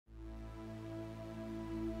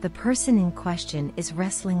The person in question is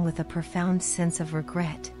wrestling with a profound sense of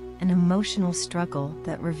regret, an emotional struggle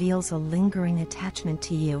that reveals a lingering attachment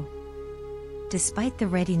to you. Despite the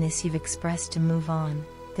readiness you've expressed to move on,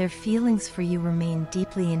 their feelings for you remain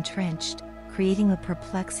deeply entrenched, creating a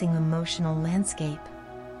perplexing emotional landscape.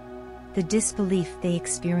 The disbelief they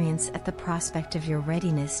experience at the prospect of your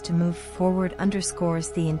readiness to move forward underscores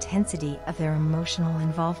the intensity of their emotional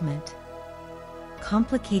involvement.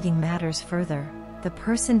 Complicating matters further, the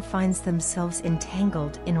person finds themselves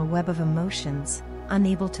entangled in a web of emotions,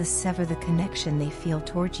 unable to sever the connection they feel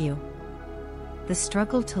toward you. The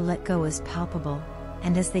struggle to let go is palpable,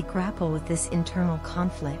 and as they grapple with this internal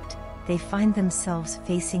conflict, they find themselves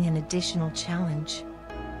facing an additional challenge.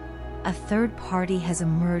 A third party has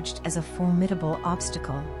emerged as a formidable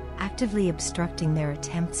obstacle, actively obstructing their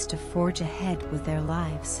attempts to forge ahead with their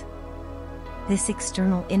lives. This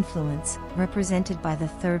external influence, represented by the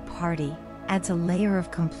third party, adds a layer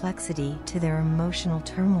of complexity to their emotional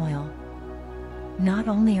turmoil. Not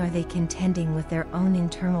only are they contending with their own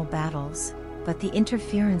internal battles, but the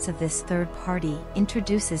interference of this third party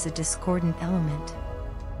introduces a discordant element.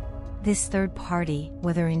 This third party,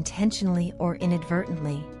 whether intentionally or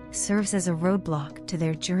inadvertently, serves as a roadblock to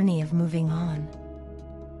their journey of moving on.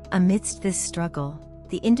 Amidst this struggle,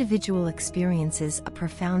 the individual experiences a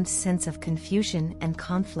profound sense of confusion and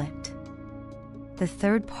conflict. The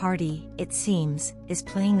third party, it seems, is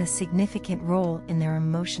playing a significant role in their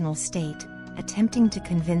emotional state, attempting to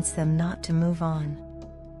convince them not to move on.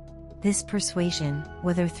 This persuasion,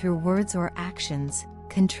 whether through words or actions,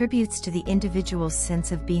 contributes to the individual's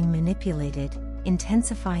sense of being manipulated,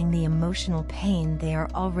 intensifying the emotional pain they are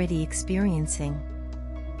already experiencing.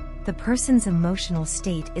 The person's emotional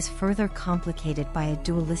state is further complicated by a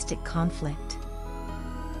dualistic conflict.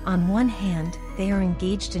 On one hand, they are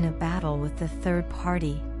engaged in a battle with the third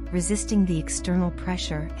party, resisting the external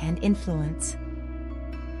pressure and influence.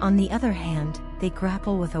 On the other hand, they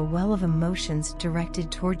grapple with a well of emotions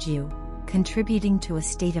directed toward you, contributing to a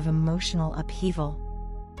state of emotional upheaval.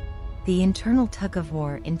 The internal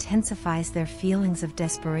tug-of-war intensifies their feelings of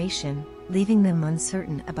desperation, leaving them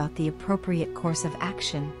uncertain about the appropriate course of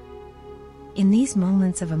action. In these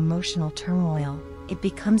moments of emotional turmoil, it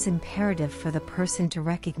becomes imperative for the person to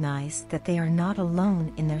recognize that they are not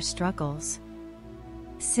alone in their struggles.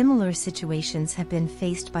 Similar situations have been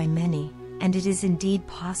faced by many, and it is indeed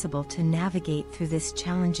possible to navigate through this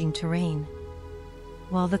challenging terrain.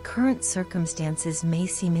 While the current circumstances may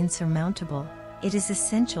seem insurmountable, it is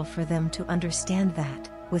essential for them to understand that,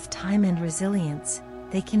 with time and resilience,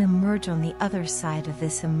 they can emerge on the other side of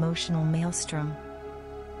this emotional maelstrom.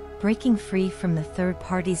 Breaking free from the third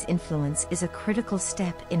party's influence is a critical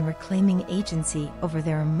step in reclaiming agency over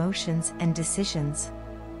their emotions and decisions.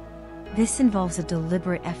 This involves a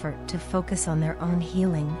deliberate effort to focus on their own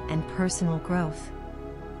healing and personal growth.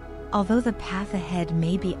 Although the path ahead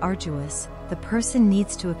may be arduous, the person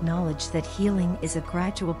needs to acknowledge that healing is a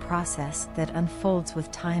gradual process that unfolds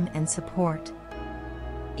with time and support.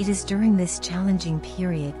 It is during this challenging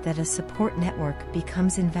period that a support network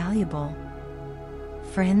becomes invaluable.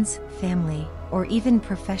 Friends, family, or even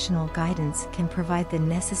professional guidance can provide the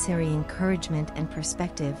necessary encouragement and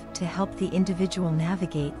perspective to help the individual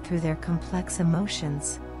navigate through their complex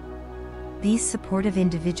emotions. These supportive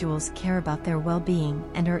individuals care about their well-being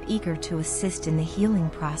and are eager to assist in the healing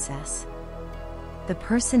process. The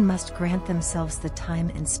person must grant themselves the time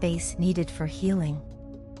and space needed for healing.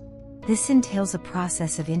 This entails a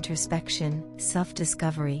process of introspection,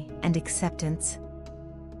 self-discovery, and acceptance.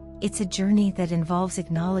 It's a journey that involves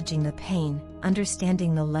acknowledging the pain,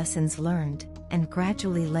 understanding the lessons learned, and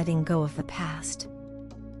gradually letting go of the past.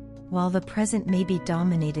 While the present may be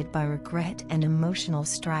dominated by regret and emotional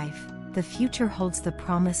strife, the future holds the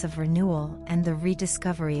promise of renewal and the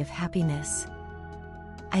rediscovery of happiness.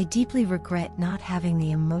 I deeply regret not having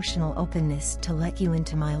the emotional openness to let you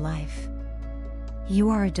into my life. You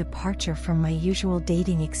are a departure from my usual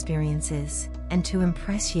dating experiences, and to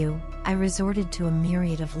impress you, I resorted to a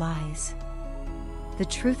myriad of lies. The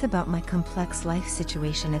truth about my complex life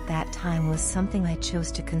situation at that time was something I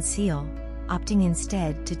chose to conceal, opting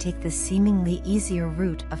instead to take the seemingly easier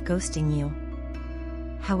route of ghosting you.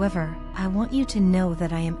 However, I want you to know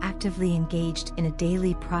that I am actively engaged in a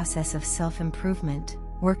daily process of self-improvement,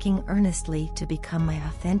 working earnestly to become my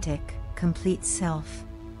authentic, complete self.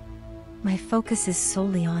 My focus is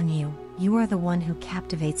solely on you. You are the one who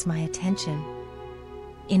captivates my attention.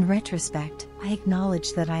 In retrospect, I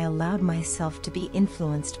acknowledge that I allowed myself to be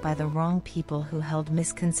influenced by the wrong people who held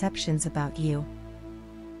misconceptions about you.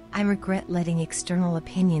 I regret letting external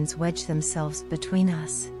opinions wedge themselves between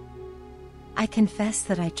us. I confess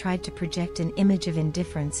that I tried to project an image of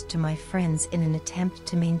indifference to my friends in an attempt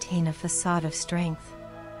to maintain a facade of strength.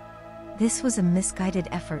 This was a misguided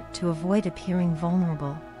effort to avoid appearing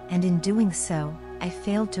vulnerable, and in doing so, I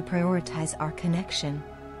failed to prioritize our connection.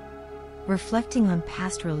 Reflecting on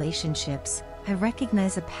past relationships, I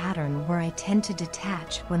recognize a pattern where I tend to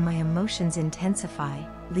detach when my emotions intensify,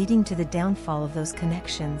 leading to the downfall of those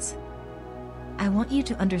connections. I want you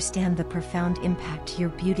to understand the profound impact your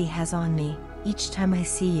beauty has on me. Each time I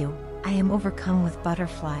see you, I am overcome with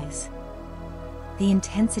butterflies. The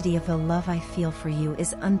intensity of the love I feel for you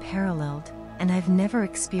is unparalleled, and I've never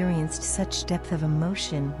experienced such depth of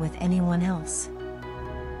emotion with anyone else.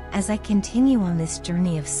 As I continue on this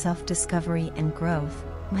journey of self-discovery and growth,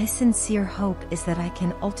 my sincere hope is that I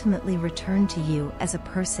can ultimately return to you as a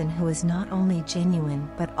person who is not only genuine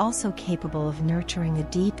but also capable of nurturing a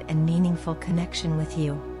deep and meaningful connection with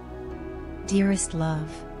you. Dearest love,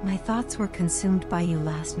 my thoughts were consumed by you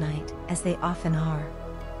last night, as they often are.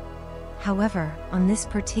 However, on this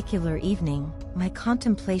particular evening, my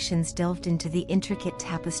contemplations delved into the intricate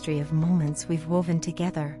tapestry of moments we've woven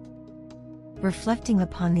together. Reflecting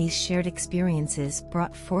upon these shared experiences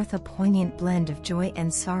brought forth a poignant blend of joy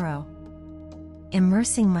and sorrow.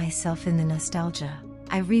 Immersing myself in the nostalgia,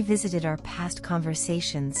 I revisited our past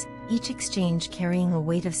conversations, each exchange carrying a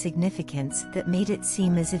weight of significance that made it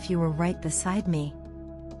seem as if you were right beside me.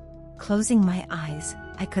 Closing my eyes,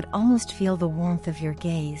 I could almost feel the warmth of your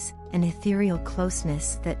gaze, an ethereal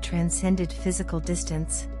closeness that transcended physical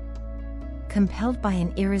distance. Compelled by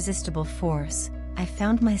an irresistible force, I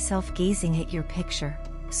found myself gazing at your picture,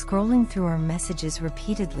 scrolling through our messages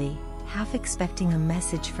repeatedly, half expecting a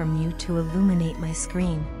message from you to illuminate my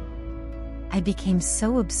screen. I became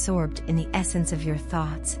so absorbed in the essence of your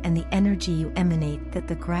thoughts and the energy you emanate that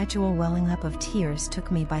the gradual welling up of tears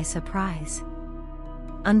took me by surprise.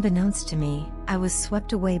 Unbeknownst to me, I was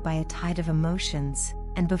swept away by a tide of emotions,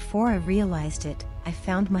 and before I realized it, I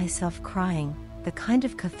found myself crying, the kind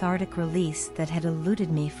of cathartic release that had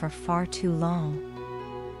eluded me for far too long.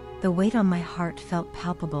 The weight on my heart felt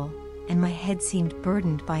palpable, and my head seemed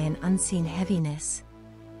burdened by an unseen heaviness.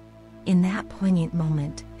 In that poignant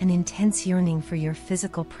moment, an intense yearning for your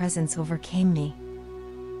physical presence overcame me.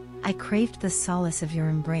 I craved the solace of your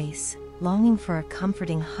embrace, longing for a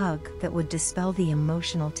comforting hug that would dispel the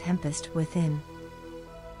emotional tempest within.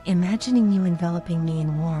 Imagining you enveloping me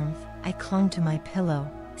in warmth, I clung to my pillow,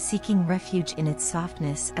 seeking refuge in its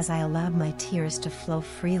softness as I allowed my tears to flow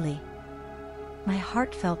freely. My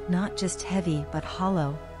heart felt not just heavy but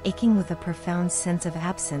hollow, aching with a profound sense of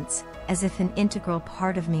absence, as if an integral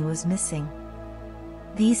part of me was missing.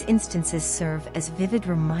 These instances serve as vivid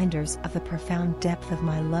reminders of the profound depth of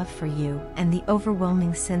my love for you and the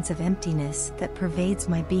overwhelming sense of emptiness that pervades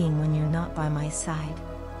my being when you're not by my side.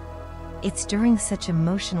 It's during such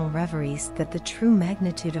emotional reveries that the true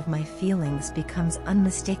magnitude of my feelings becomes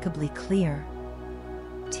unmistakably clear.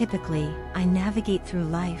 Typically, I navigate through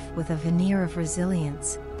life with a veneer of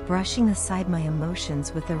resilience, brushing aside my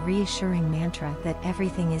emotions with a reassuring mantra that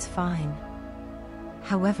everything is fine.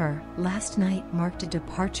 However, last night marked a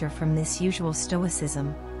departure from this usual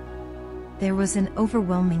stoicism. There was an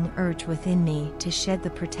overwhelming urge within me to shed the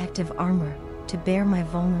protective armor, to bear my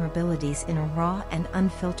vulnerabilities in a raw and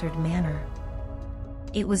unfiltered manner.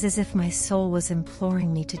 It was as if my soul was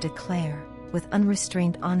imploring me to declare, with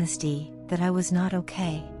unrestrained honesty, that I was not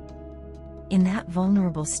okay. In that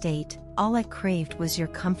vulnerable state, all I craved was your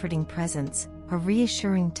comforting presence, a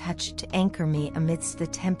reassuring touch to anchor me amidst the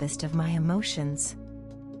tempest of my emotions.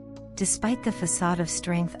 Despite the facade of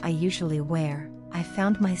strength I usually wear, I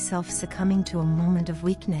found myself succumbing to a moment of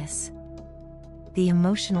weakness. The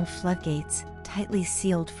emotional floodgates, tightly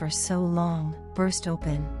sealed for so long, burst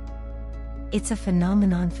open. It's a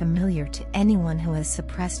phenomenon familiar to anyone who has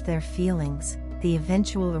suppressed their feelings, the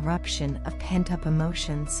eventual eruption of pent-up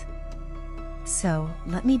emotions. So,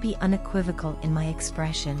 let me be unequivocal in my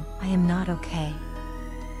expression: I am not okay.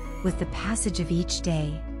 With the passage of each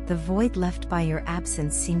day, the void left by your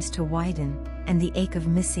absence seems to widen, and the ache of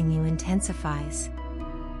missing you intensifies.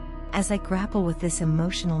 As I grapple with this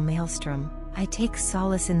emotional maelstrom, I take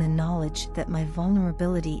solace in the knowledge that my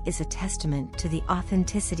vulnerability is a testament to the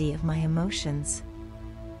authenticity of my emotions.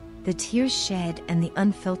 The tears shed and the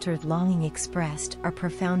unfiltered longing expressed are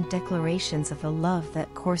profound declarations of the love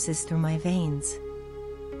that courses through my veins.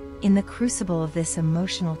 In the crucible of this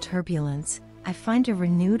emotional turbulence, I find a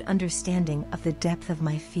renewed understanding of the depth of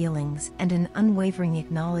my feelings and an unwavering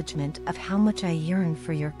acknowledgement of how much I yearn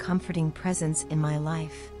for your comforting presence in my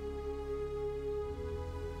life.